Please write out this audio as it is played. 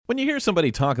When you hear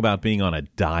somebody talk about being on a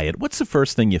diet, what's the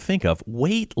first thing you think of?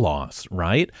 Weight loss,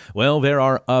 right? Well, there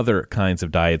are other kinds of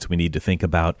diets we need to think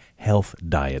about. Health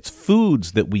diets,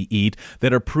 foods that we eat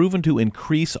that are proven to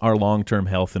increase our long-term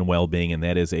health and well-being, and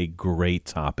that is a great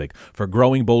topic for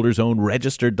Growing Boulder's own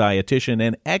registered dietitian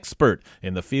and expert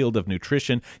in the field of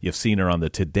nutrition. You've seen her on the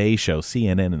Today Show,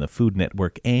 CNN, and the Food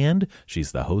Network, and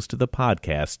she's the host of the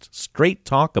podcast, Straight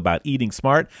Talk About Eating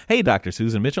Smart. Hey, Dr.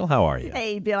 Susan Mitchell, how are you?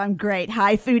 Hey, Bill, I'm great.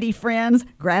 Hi, foodie friends.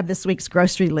 Grab this week's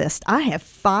grocery list. I have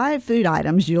 5 food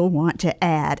items you'll want to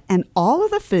add, and all of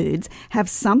the foods have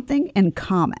something in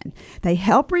common. They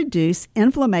help reduce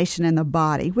inflammation in the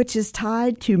body, which is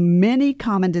tied to many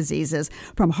common diseases,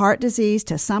 from heart disease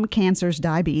to some cancers,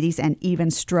 diabetes, and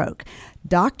even stroke.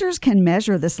 Doctors can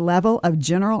measure this level of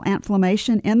general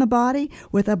inflammation in the body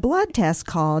with a blood test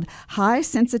called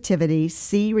high-sensitivity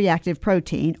C-reactive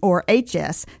protein, or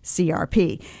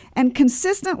hs-CRP. And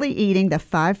consistently eating the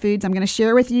 5 foods I'm going to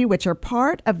share with you, which are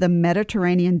part of the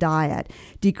Mediterranean diet,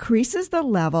 decreases the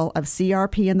level of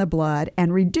CRP in the blood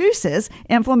and reduces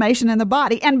inflammation in the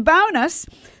body. And bonus,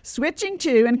 switching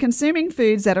to and consuming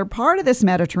foods that are part of this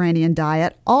Mediterranean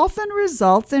diet often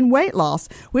results in weight loss,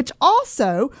 which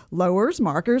also lowers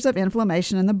markers of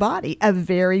inflammation in the body. A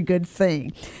very good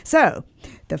thing. So,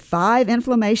 the 5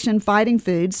 inflammation-fighting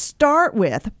foods start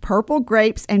with purple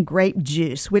grapes and grape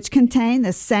juice, which contain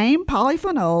the same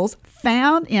polyphenols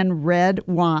found in red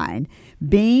wine.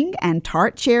 Bing and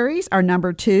tart cherries are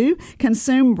number 2.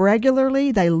 Consumed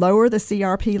regularly, they lower the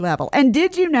CRP level. And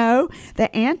did you know the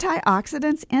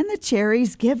antioxidants in the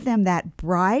cherries give them that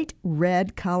bright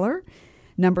red color?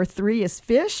 Number 3 is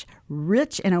fish,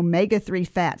 rich in omega-3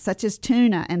 fats, such as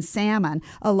tuna and salmon,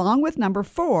 along with number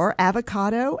 4,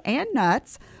 avocado and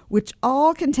nuts, which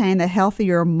all contain the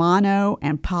healthier mono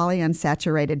and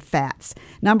polyunsaturated fats.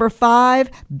 Number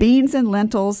 5, beans and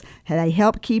lentils. They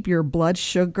help keep your blood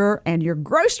sugar and your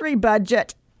grocery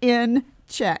budget in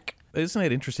check. Isn't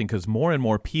it interesting? Because more and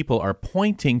more people are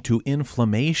pointing to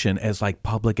inflammation as like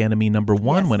public enemy number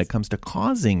 1 when it comes to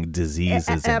causing diseases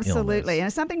and Absolutely. illness. And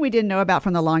it's something we didn't know about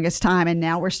from the longest time, and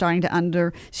now we're starting to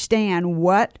understand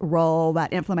what role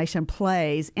that inflammation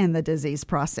plays in the disease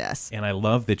process. And I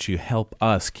love that you help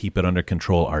us keep it under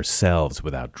control ourselves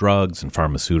without drugs and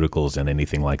pharmaceuticals and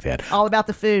anything like that. All about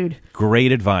the food.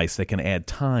 Great advice that can add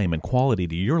time and quality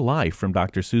to your life from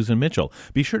Dr. Susan Mitchell.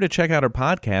 Be sure to check out her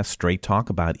podcast, Straight Talk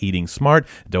About Eating Smart.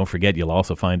 Don't forget, you'll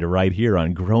also find her right here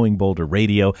on Growing Boulder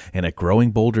Radio and at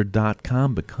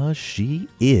growingboulder.com, because she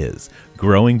is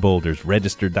Growing Boulder's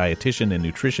registered dietitian and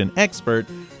nutrition expert,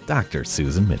 Dr.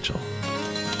 Susan Mitchell.